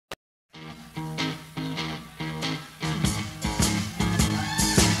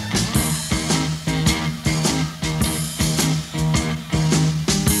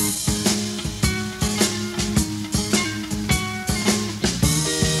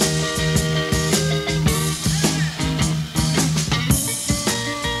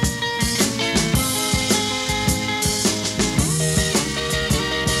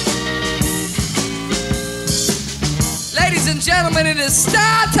it is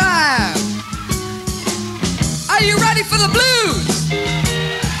start time. Are you ready for the blues?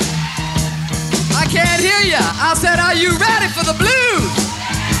 I can't hear you. I said, are you ready for the blues?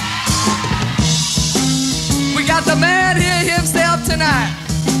 We got the man here himself tonight.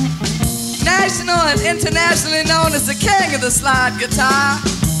 National and internationally known as the king of the slide guitar.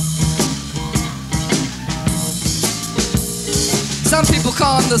 Some people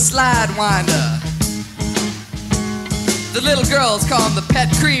call him the slide winder. The little girls call him the pet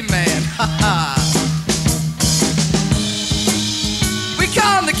cream man. We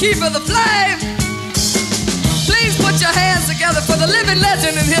call him the keeper of the flame. Please put your hands together for the living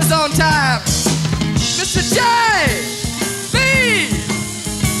legend in his own time, Mr. J. B.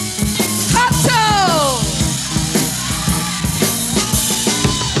 Hutto.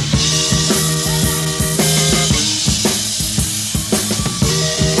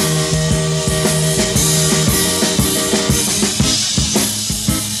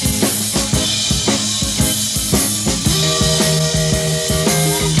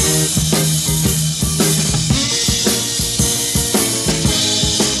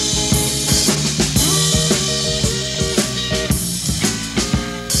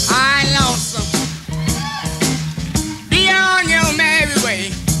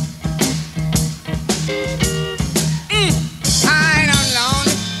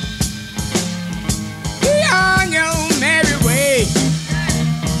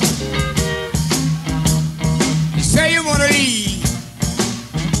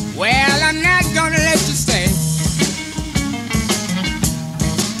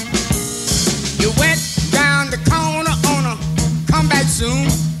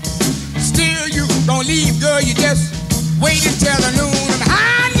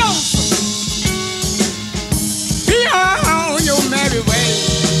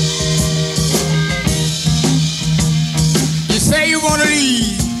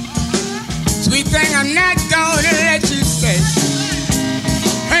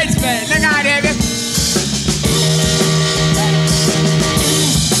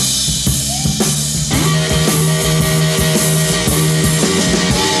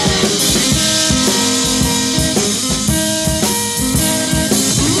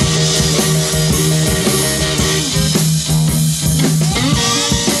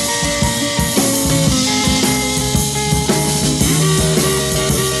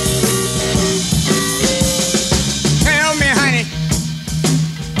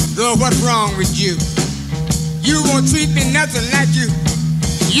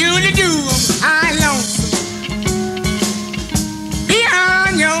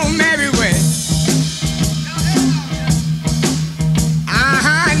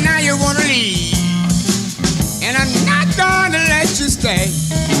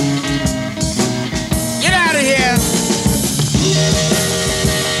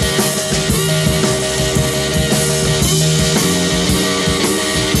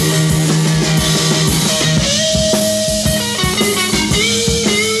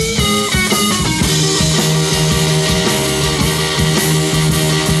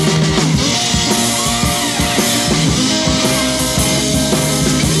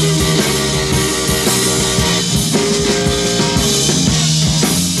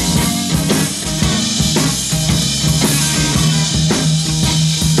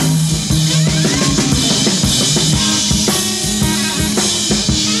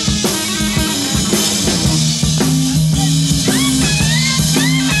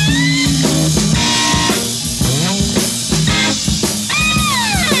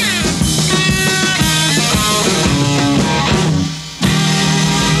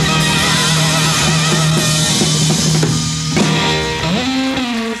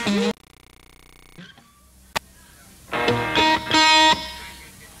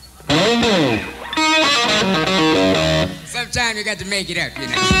 Sometimes you got to make it up, you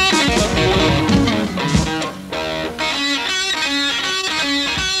know.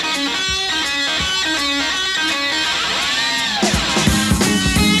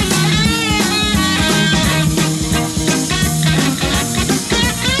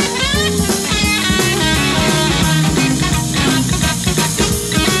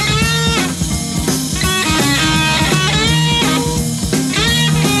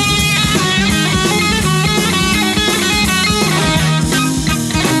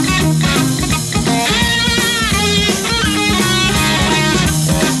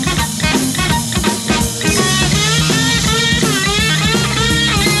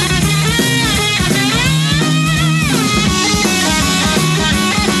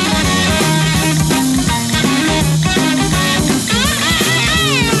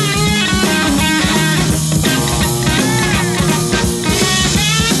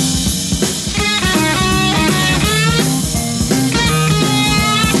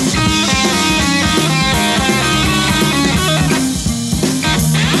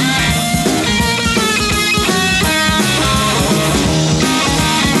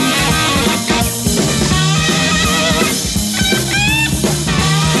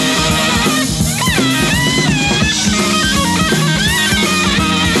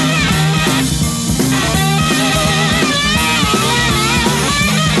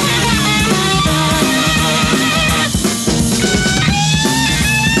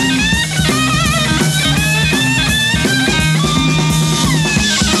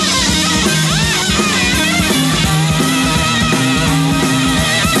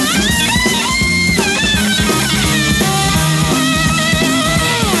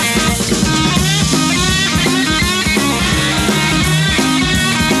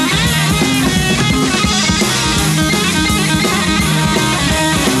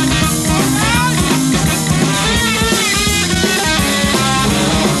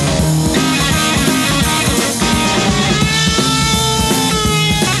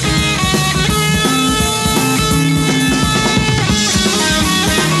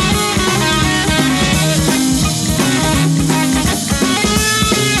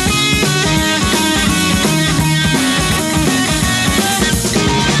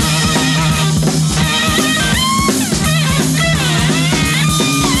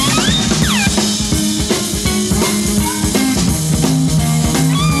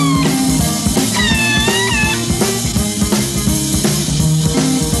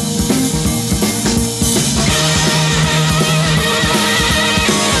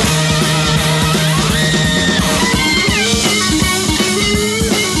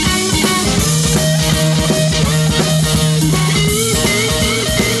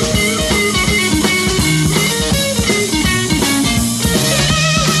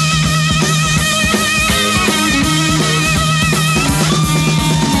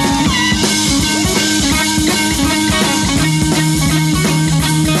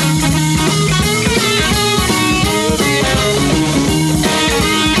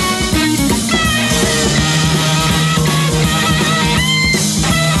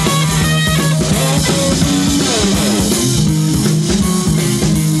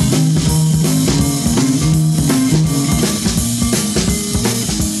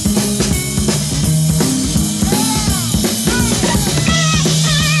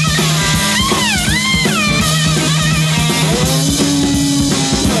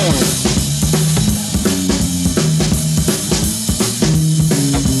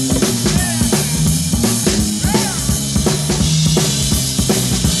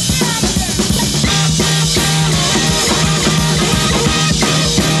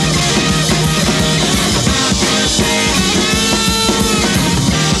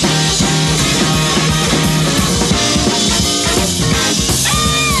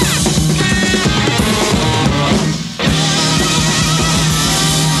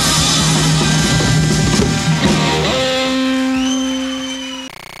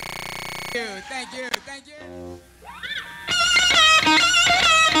 Thank you, thank you.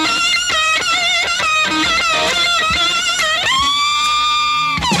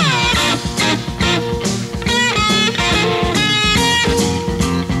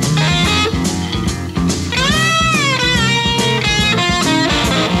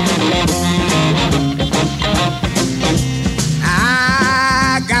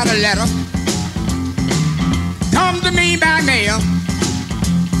 I got a letter come to me by mail.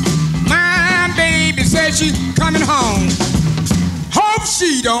 My baby says she's coming home. Hope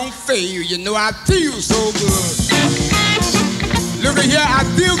she don't fail. You know I feel so good. Look at here, I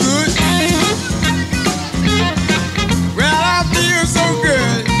feel good. Well, I feel so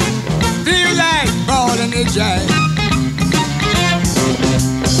good. Feel like balling the jack.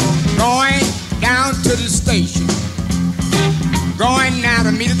 Going down to the station. Going now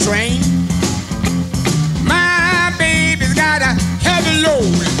to meet a train. My baby's got a heavy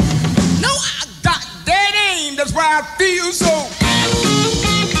load. No, I got that aim. That's why I feel so.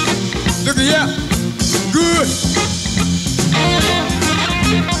 Look at here, good.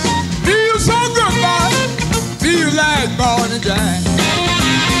 Feel so good, boy. Feel like born and died.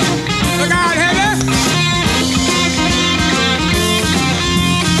 Look out, heavy.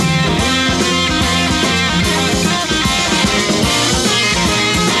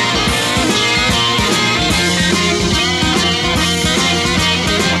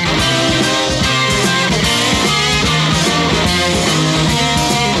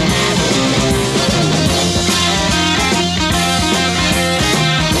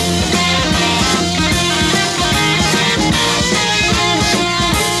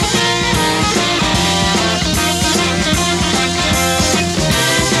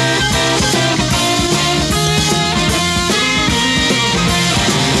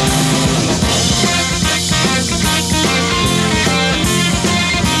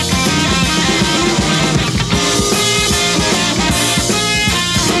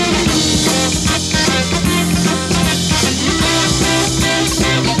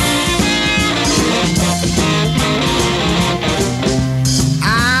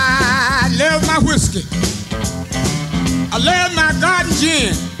 I love my garden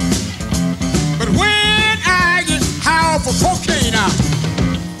gin, but when I get high off of cocaine, I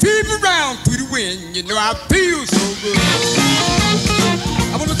peep around through the wind. You know I feel so good.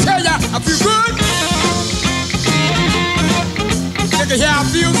 I want to tell ya, I feel good. Look at here, I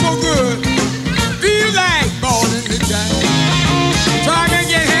feel so good. Feel like balling the jack. Try to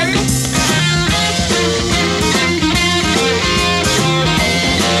get heavy.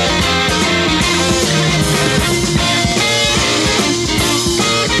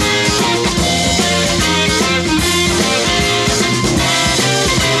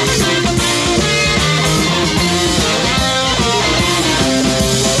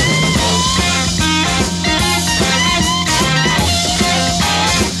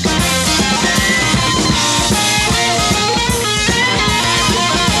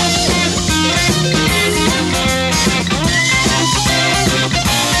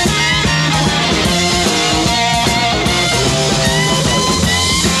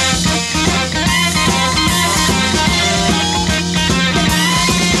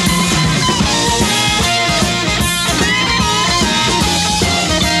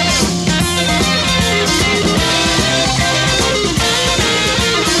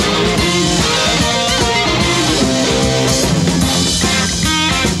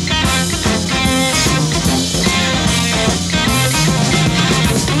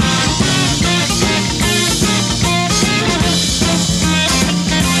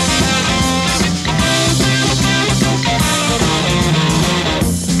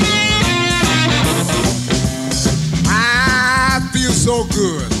 So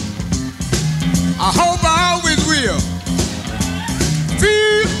good. I hope I always will.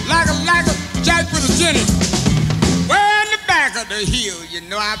 Feel like a jack with a Jenny. Way in the back of the hill, you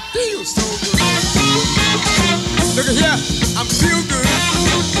know I feel so good. Look at here, I'm feel good.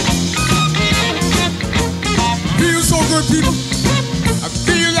 Feel so good, people. I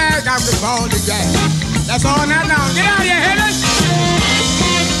feel like I could ball the jack. That's all night long. Get out of here, headers.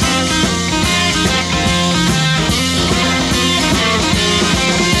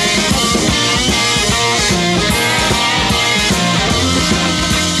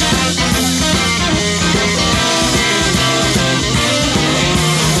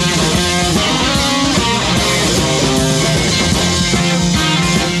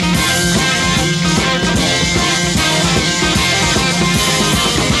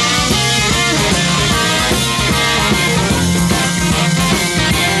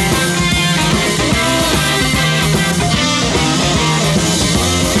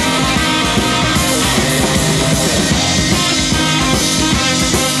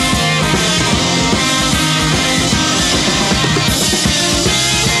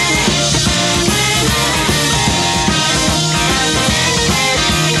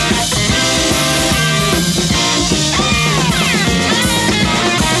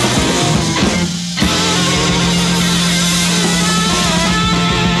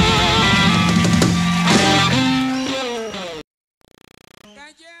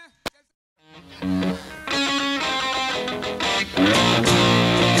 Thank you.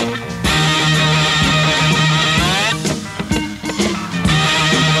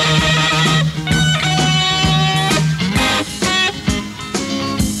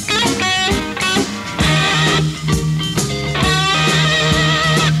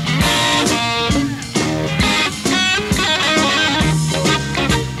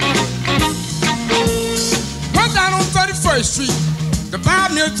 Went down on 31st Street to buy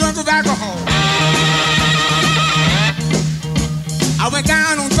me a drink of alcohol. I went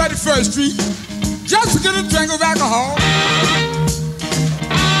down on 31st Street just to get a drink of alcohol.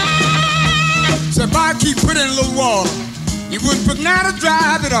 Said, barkeep, put in a little water. He wouldn't put not a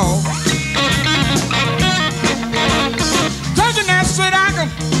drop at all. Drinking that straight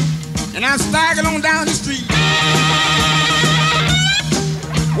alcohol, and I staggered on down the street.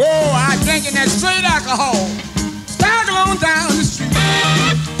 Whoa, I drinking that straight alcohol, staggered on down the street.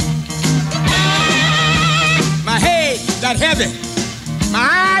 My head got heavy. My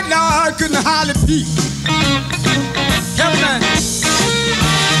eye, Lord, couldn't hardly peep. Help me.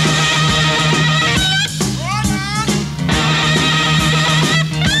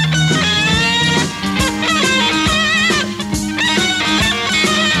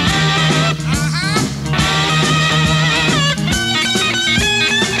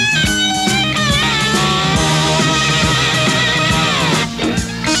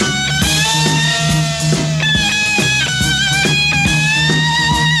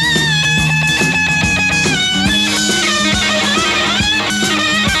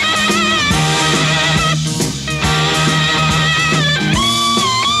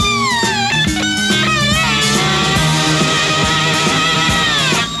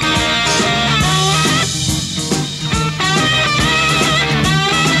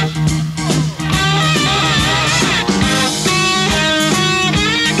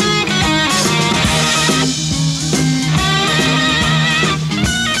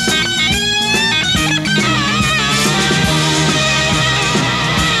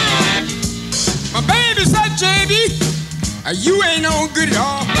 You ain't no good at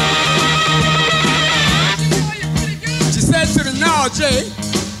all. She said to me, no, Jay,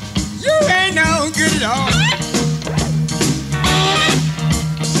 you ain't no good at all.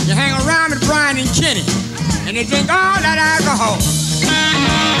 You hang around with Brian and Kenny, and they drink all that alcohol.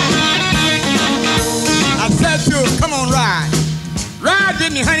 I said to her, come on, ride. Ride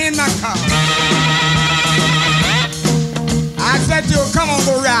with me, honey, in my car. I said to her, come on,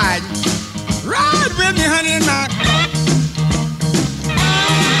 go ride. Ride with me, honey, in my car.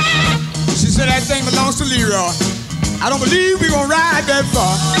 She said that thing belongs to Leroy. I don't believe we gonna ride that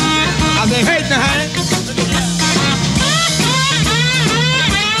far. I said, hey, honey.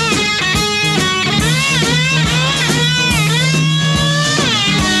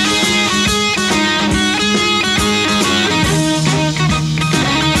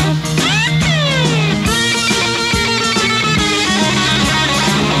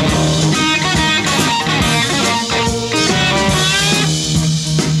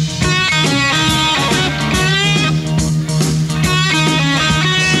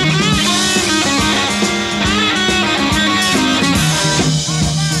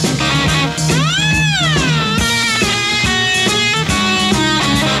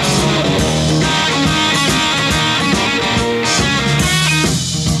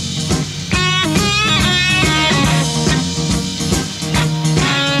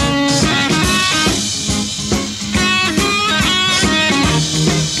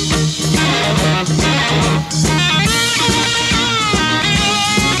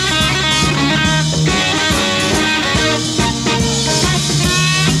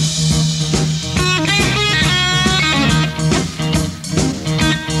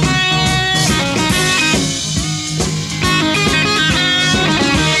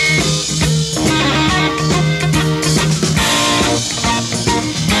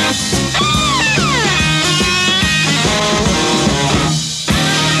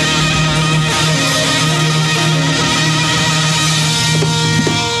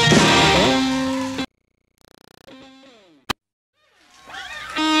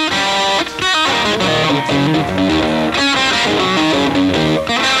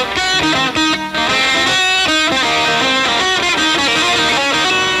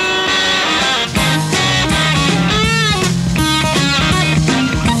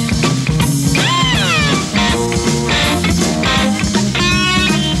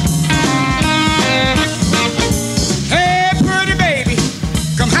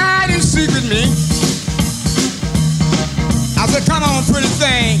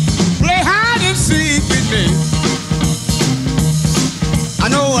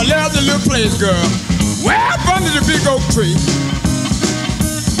 know I love the little place, girl. Way up under the big oak tree.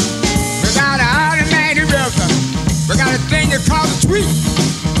 We got an automatic river. We got a thing that called a tweet.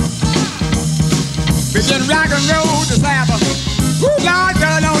 We can rock and roll the Sabbath. Ooh, Lord,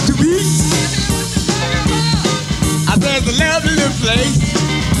 girl, on to beat. I said the lovely little place.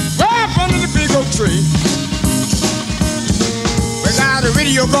 Way up under the big oak tree. We got the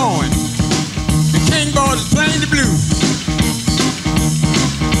radio going. The king boys is playing the blues.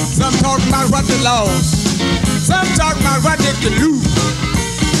 Some talking about what they lost. Some talking about what they can lose.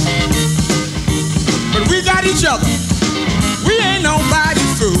 But we got each other. We ain't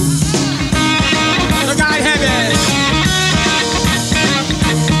nobody's fool. Look out, heavy.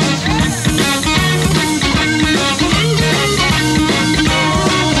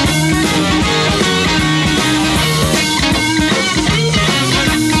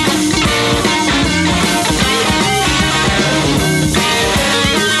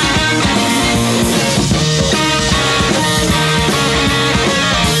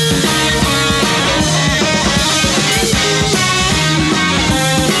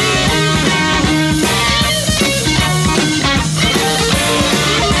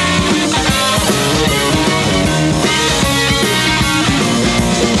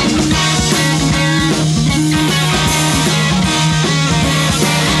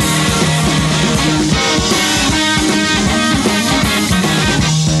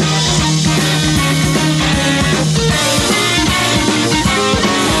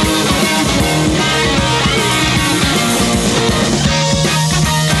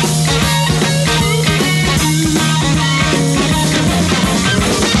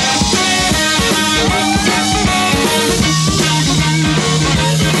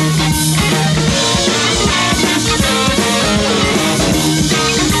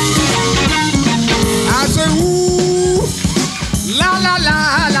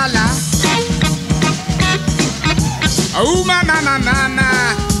 Ooh, my,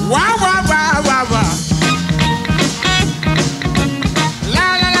 wah, wah, wah, wah, wah. La,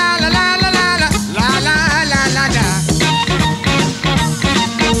 la, la, la, la, la, la, la, la, la, la, la, la.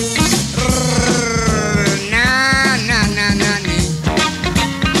 Na, na, na, na, na.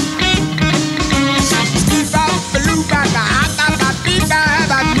 Beep, bop, baloo, ba, ba, ba, ba, beep, ba,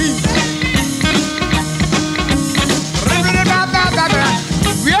 ba, beep. Ribbidi, ba, ba, ba, ba.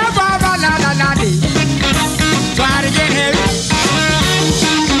 Yeah, ba, ba, la, la, la, dee. Try to get heavy.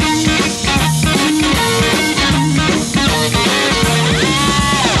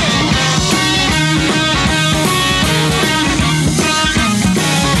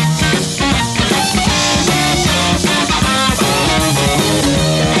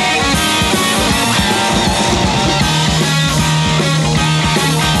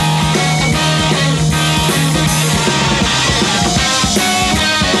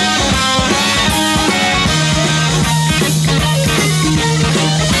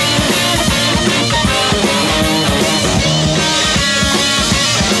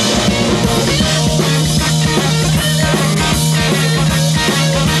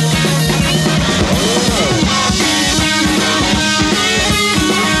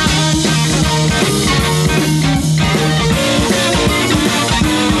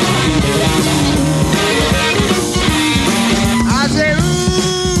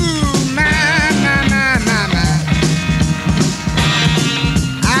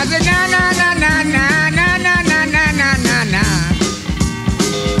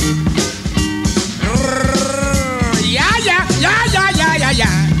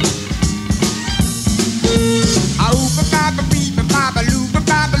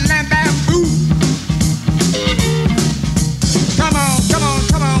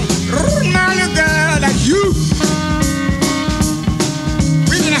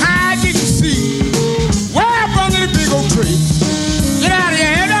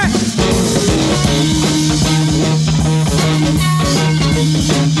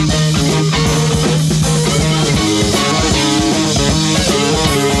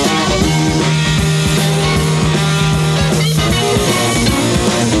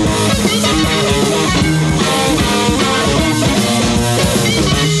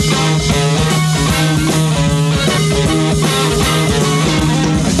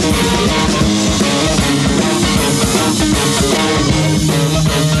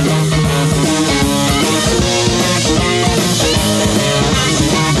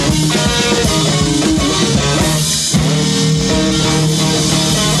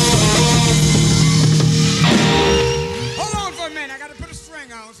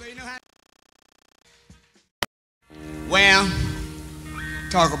 Well,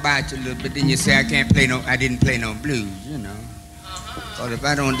 talk about you a little bit, then you say I didn't play no blues, you know. Because if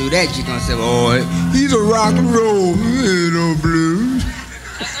I don't do that, you're going to say, oh, he's a rock and roll, blues.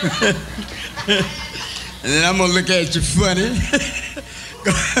 And then I'm going to look at you funny.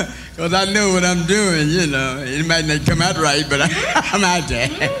 Because I know what I'm doing, you know. It might not come out right, but I'm out there.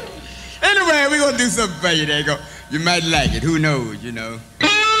 Anyway, we're going to do something for you there. You might like it. Who knows, you know.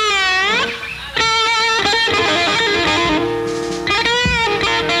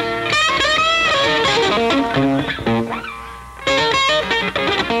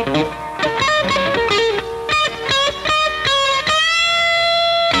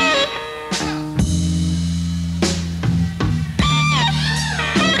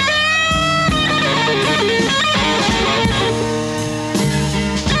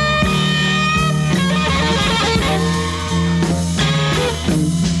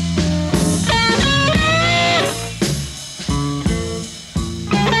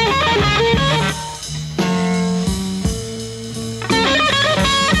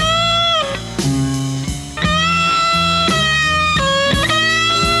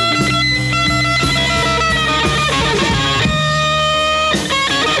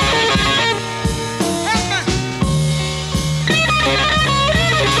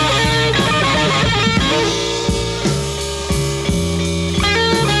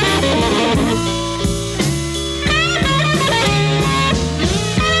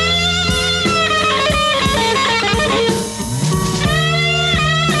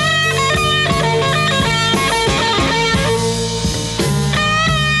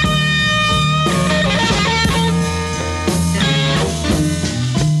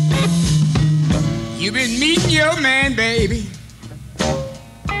 Baby,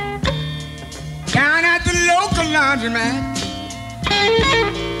 down at the local laundromat.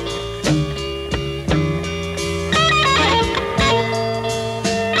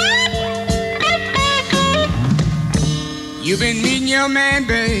 You've been meeting your man,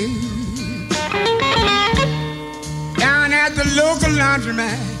 babe, down at the local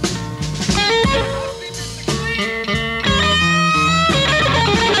laundromat.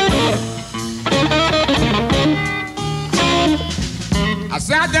 I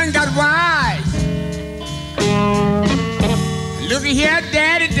said I done got wise. Looky here,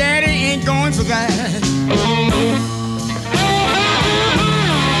 daddy ain't going for that.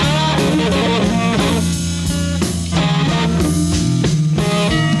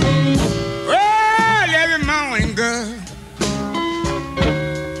 Well, every morning, girl,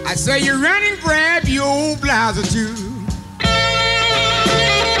 I say you run and grab your old blouse or two.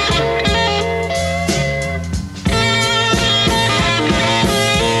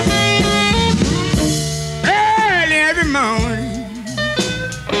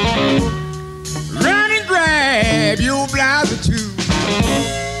 Your blouse or two.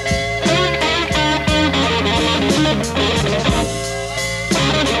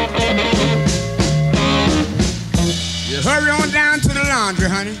 You hurry on down to the laundry,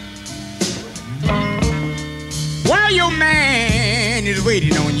 honey, while your man is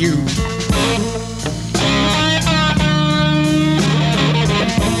waiting on you.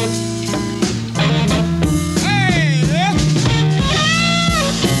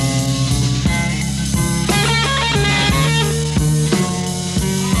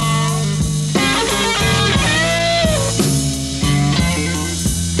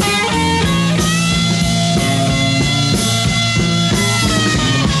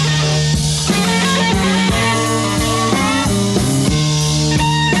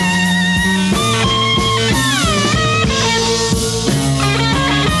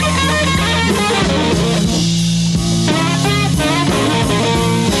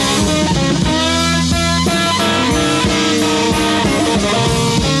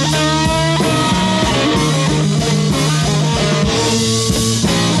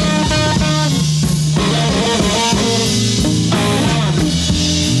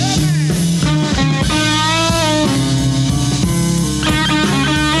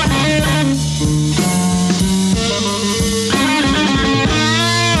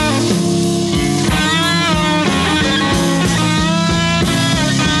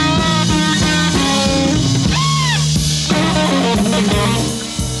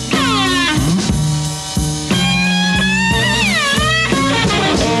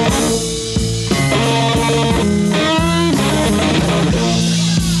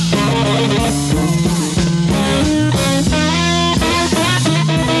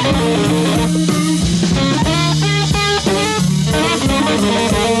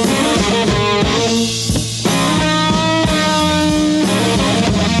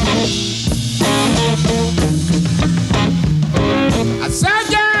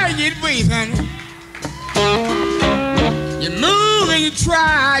 you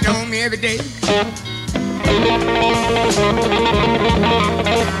tried on me every day.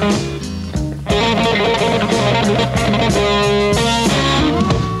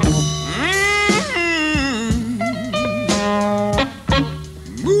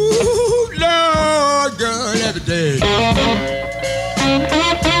 Move, Lord, girl, every day.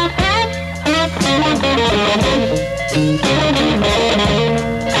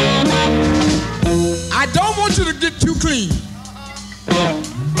 I don't want you to get too clean.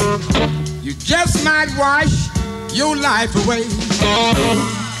 You just might wash your life away.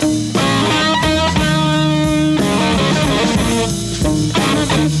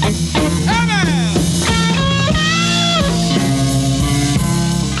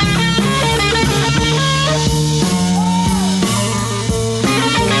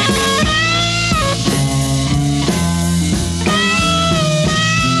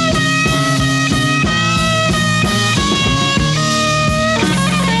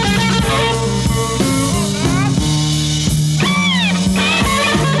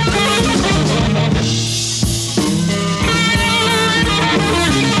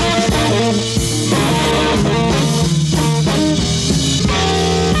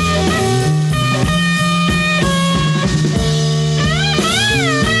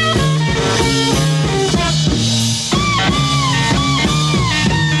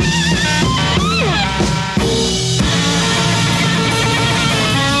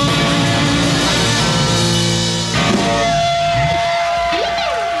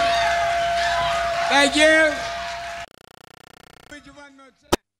 Thank you.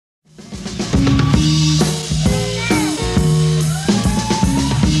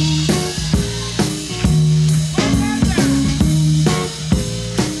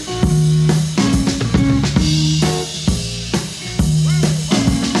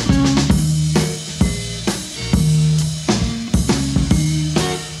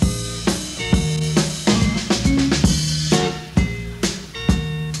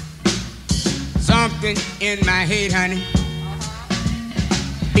 Something in my head, honey,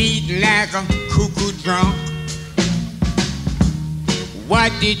 beating like a cuckoo drunk.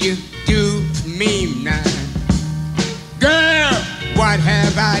 What did you do to me now? Girl, what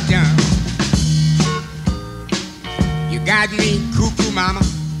have I done? You got me cuckoo, mama,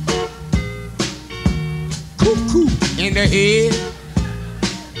 cuckoo in the head.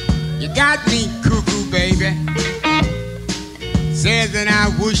 You got me cuckoo, baby, says that I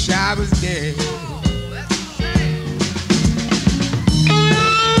wish I was dead.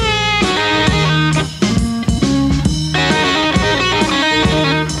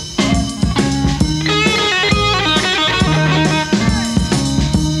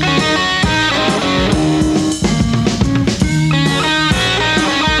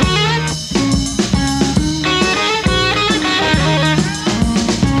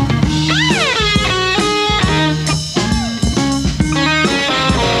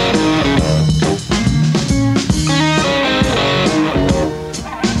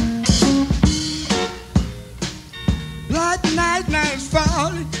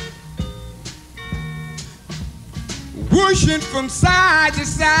 Whooshing from side to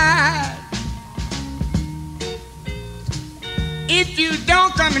side. If you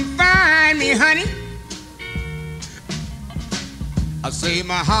don't come and find me, honey, I'll say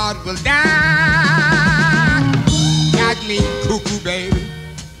my heart will die. Got me cuckoo, baby,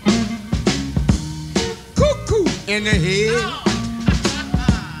 cuckoo in the head.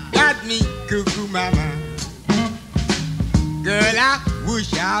 Got me cuckoo, mama. Girl, I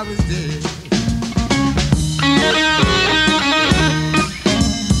wish I was dead.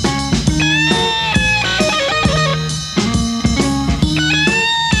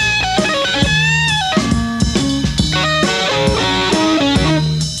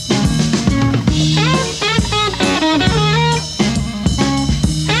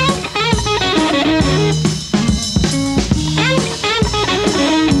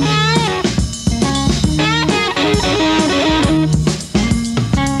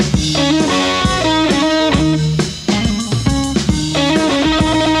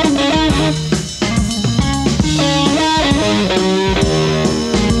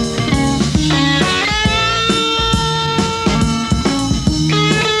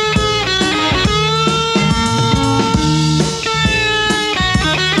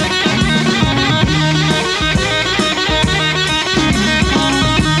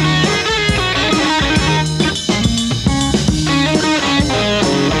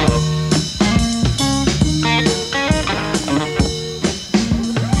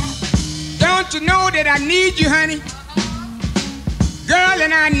 I need you, honey. Girl,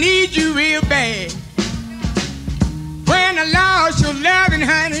 and I need you real bad. When I lost your loving,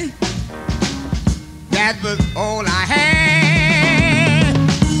 honey, that was all I had.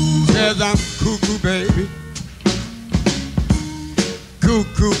 Says I'm cuckoo, baby,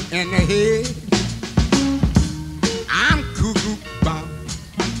 cuckoo in the head. I'm cuckoo, Bob.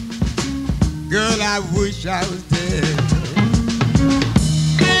 Girl, I wish I was dead.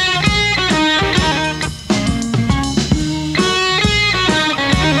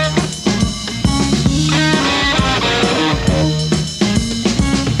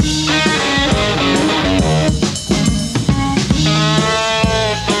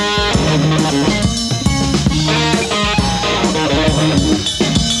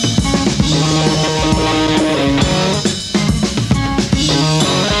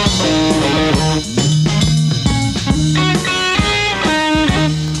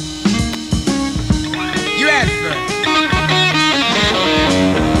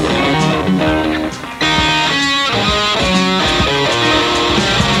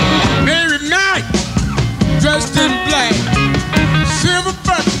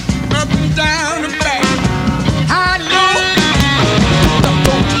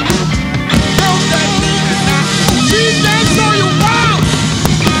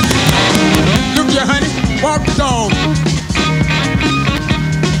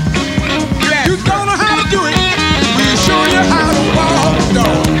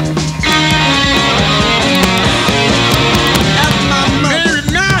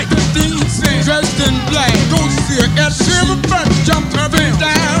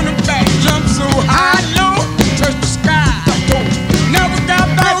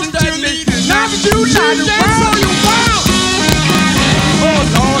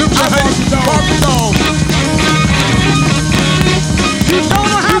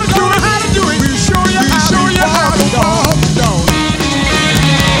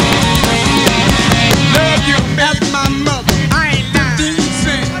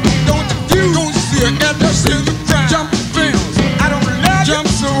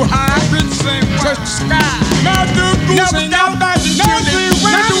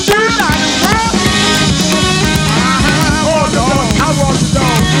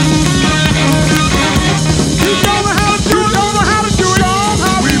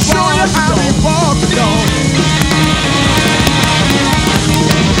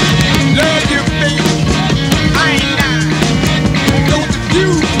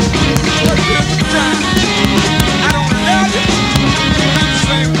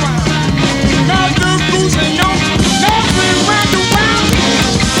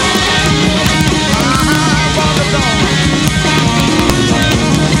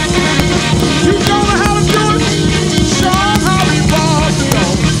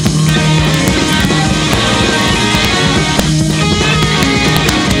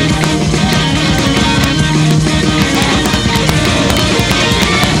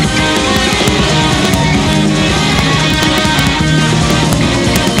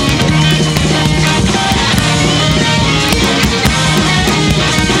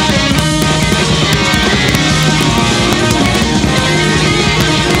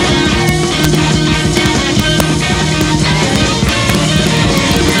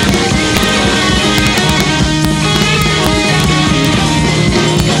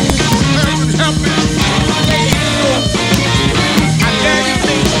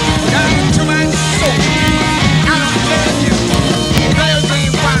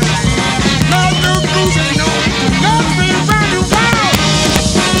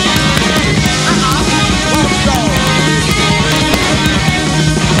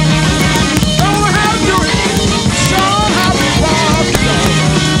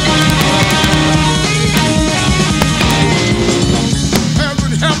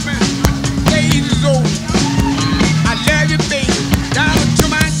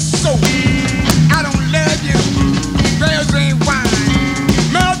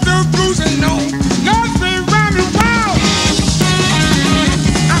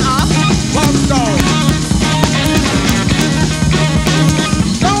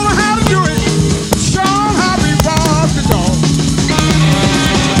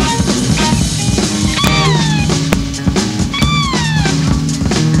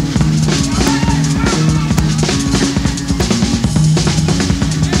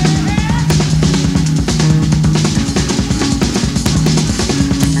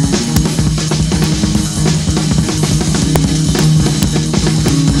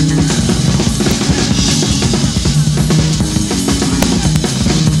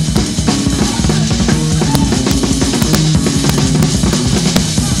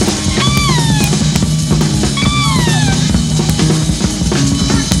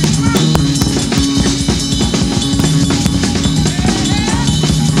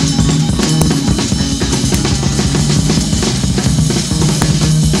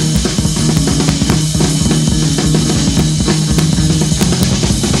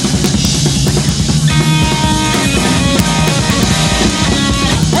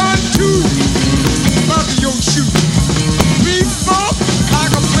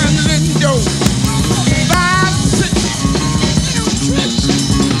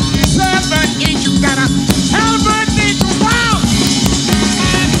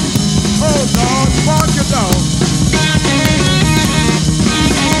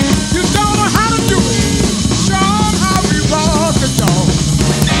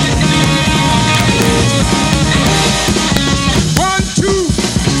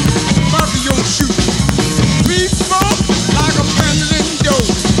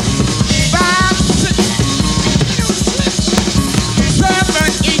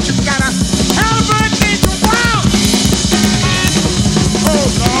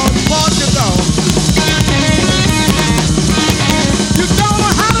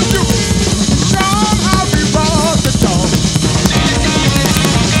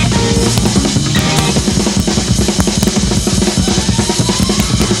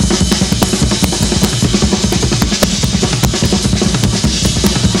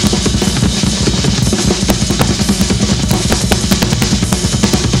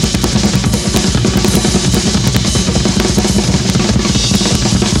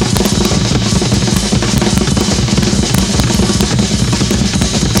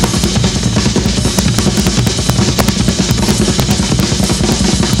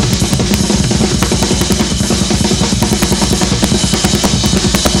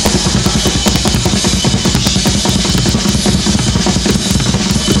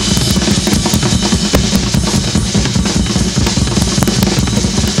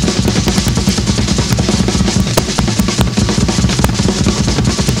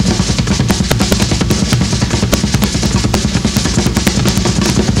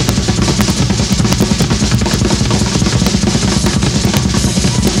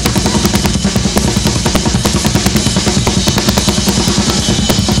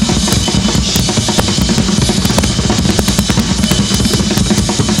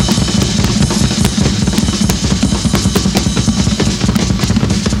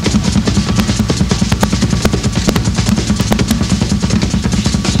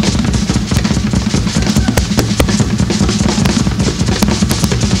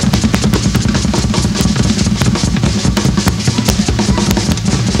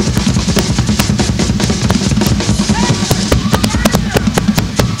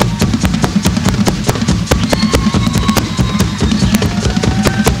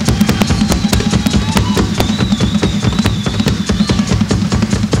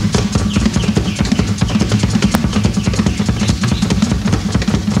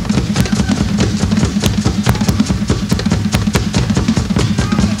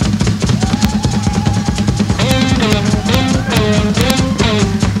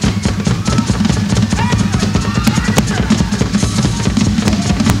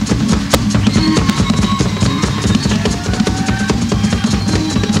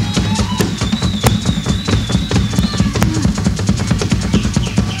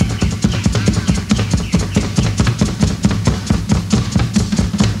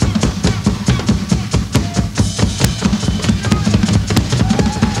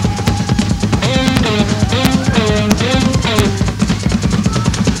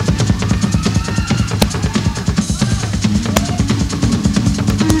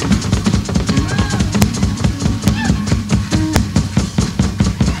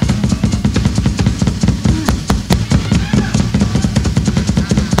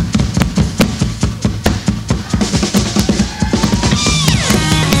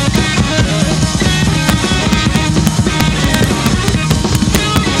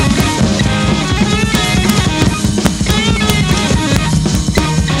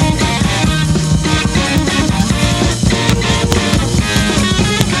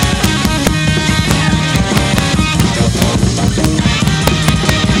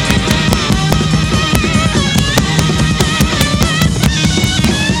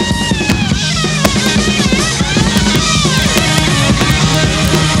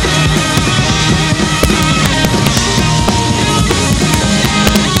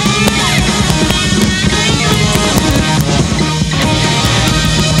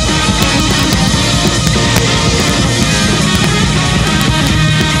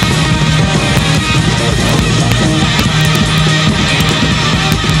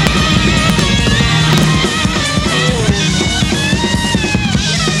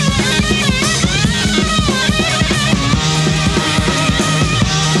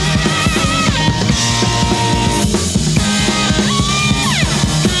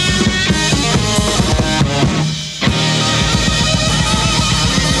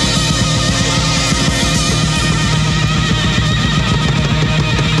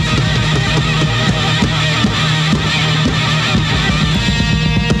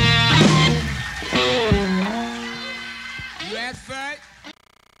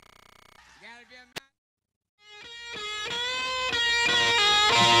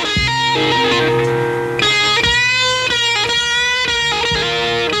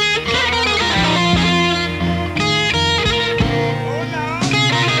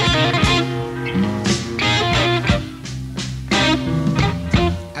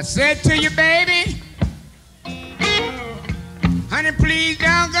 I said to you, baby, honey, please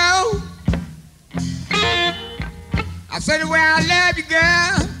don't go. I said the way I love you,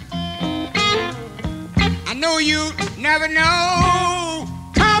 girl. I know you never know.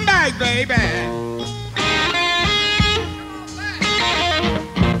 Come back, baby.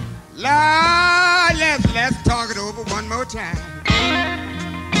 Lord, let's talk it over one more time.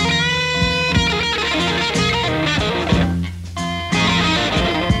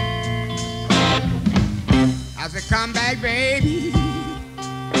 I said, come back, baby.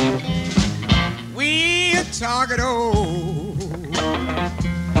 We'll talk it over.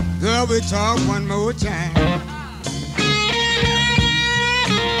 Girl, we'll talk one more time.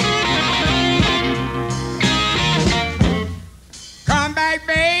 Come back,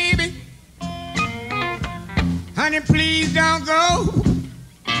 baby. Honey, please don't go.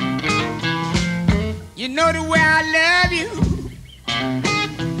 You know the way I love you.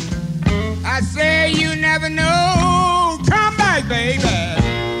 I say you never know. Come back, baby.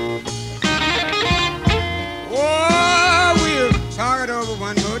 Oh, we'll talk it over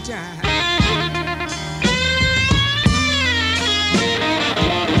one more time.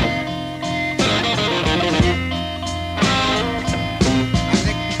 I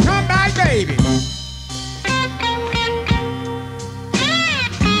said, come back, baby.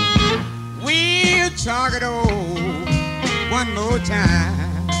 We'll talk it over one more time.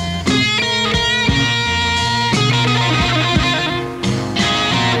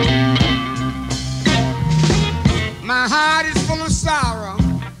 My heart is full of sorrow.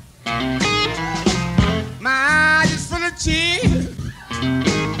 My eyes is full of tears.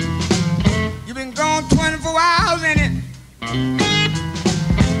 You've been gone 24 hours in it.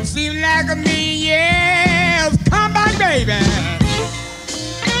 Seems like a million years. Come back, baby.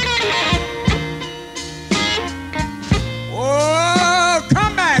 Oh,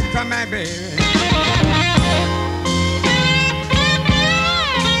 come back, baby.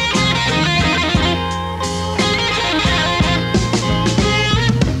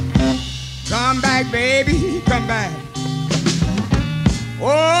 Come back, baby, come back.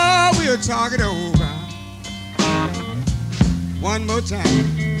 Oh, we'll talk it over one more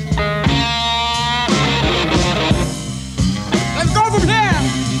time. Let's go from here.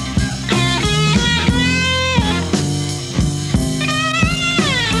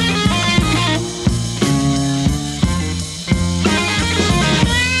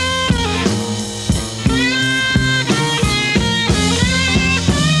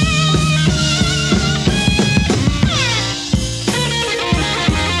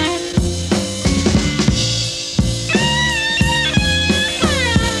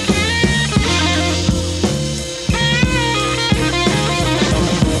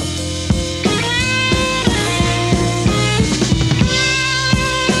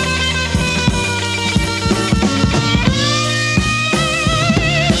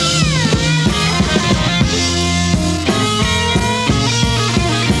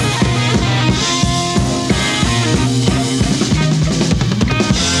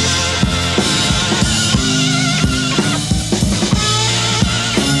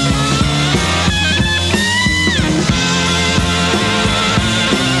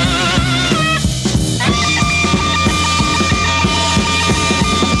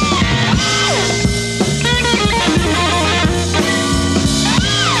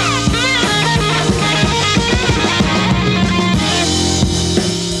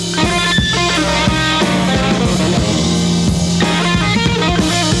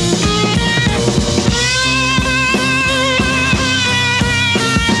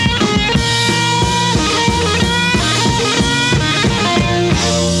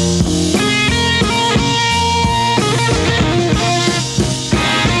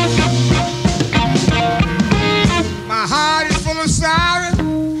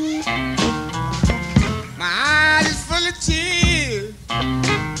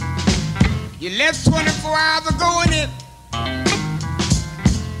 You left 24 hours ago and it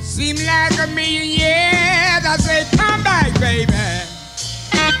seemed like a million years. I say, come back, baby.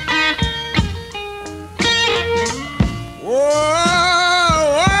 Whoa,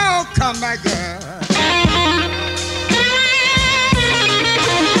 whoa, come back, girl.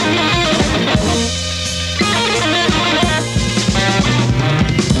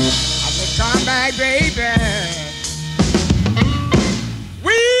 I said, come back, baby.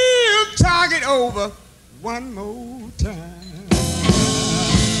 We'll talk it over one more time.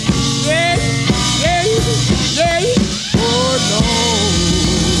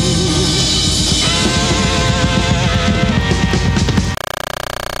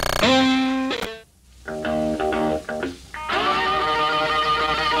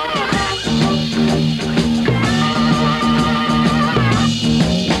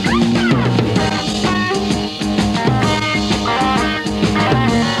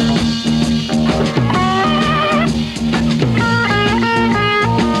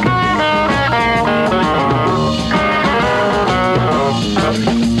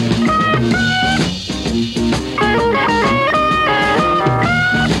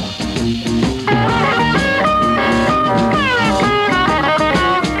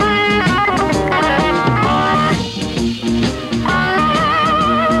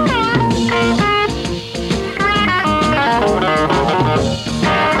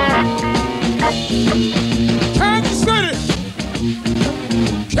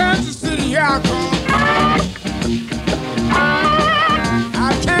 Kansas City, here I come.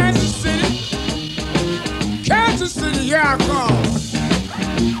 Kansas City, here I come.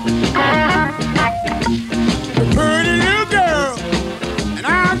 The pretty little girl, and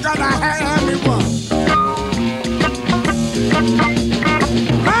I'm gonna have me one.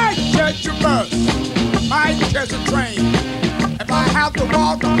 Might catch a bus, might catch a train. If I have to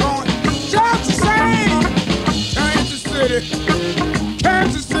walk, I'm going just the same.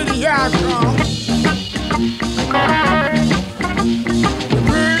 Kansas City, here I come.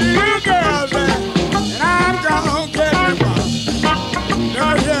 Pretty little girl there, and I'm gonna get me one.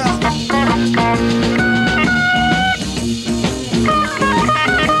 Oh yeah.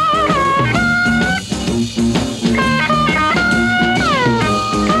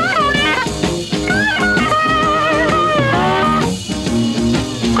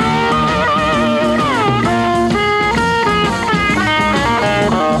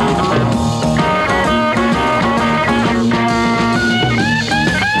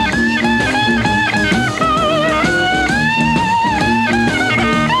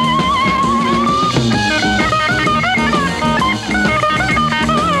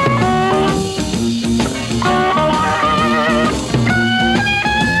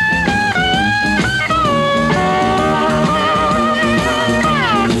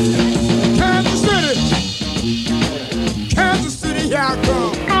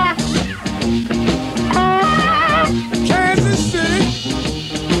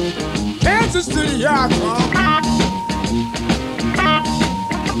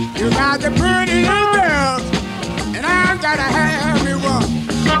 You got the pretty little girl, and I'm gonna have me one.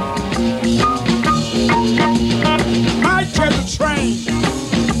 Might catch a train,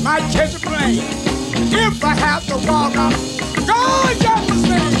 might catch a plane. If I have to walk, I'm going just the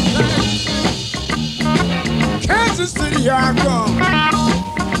same. Kansas City, here I come.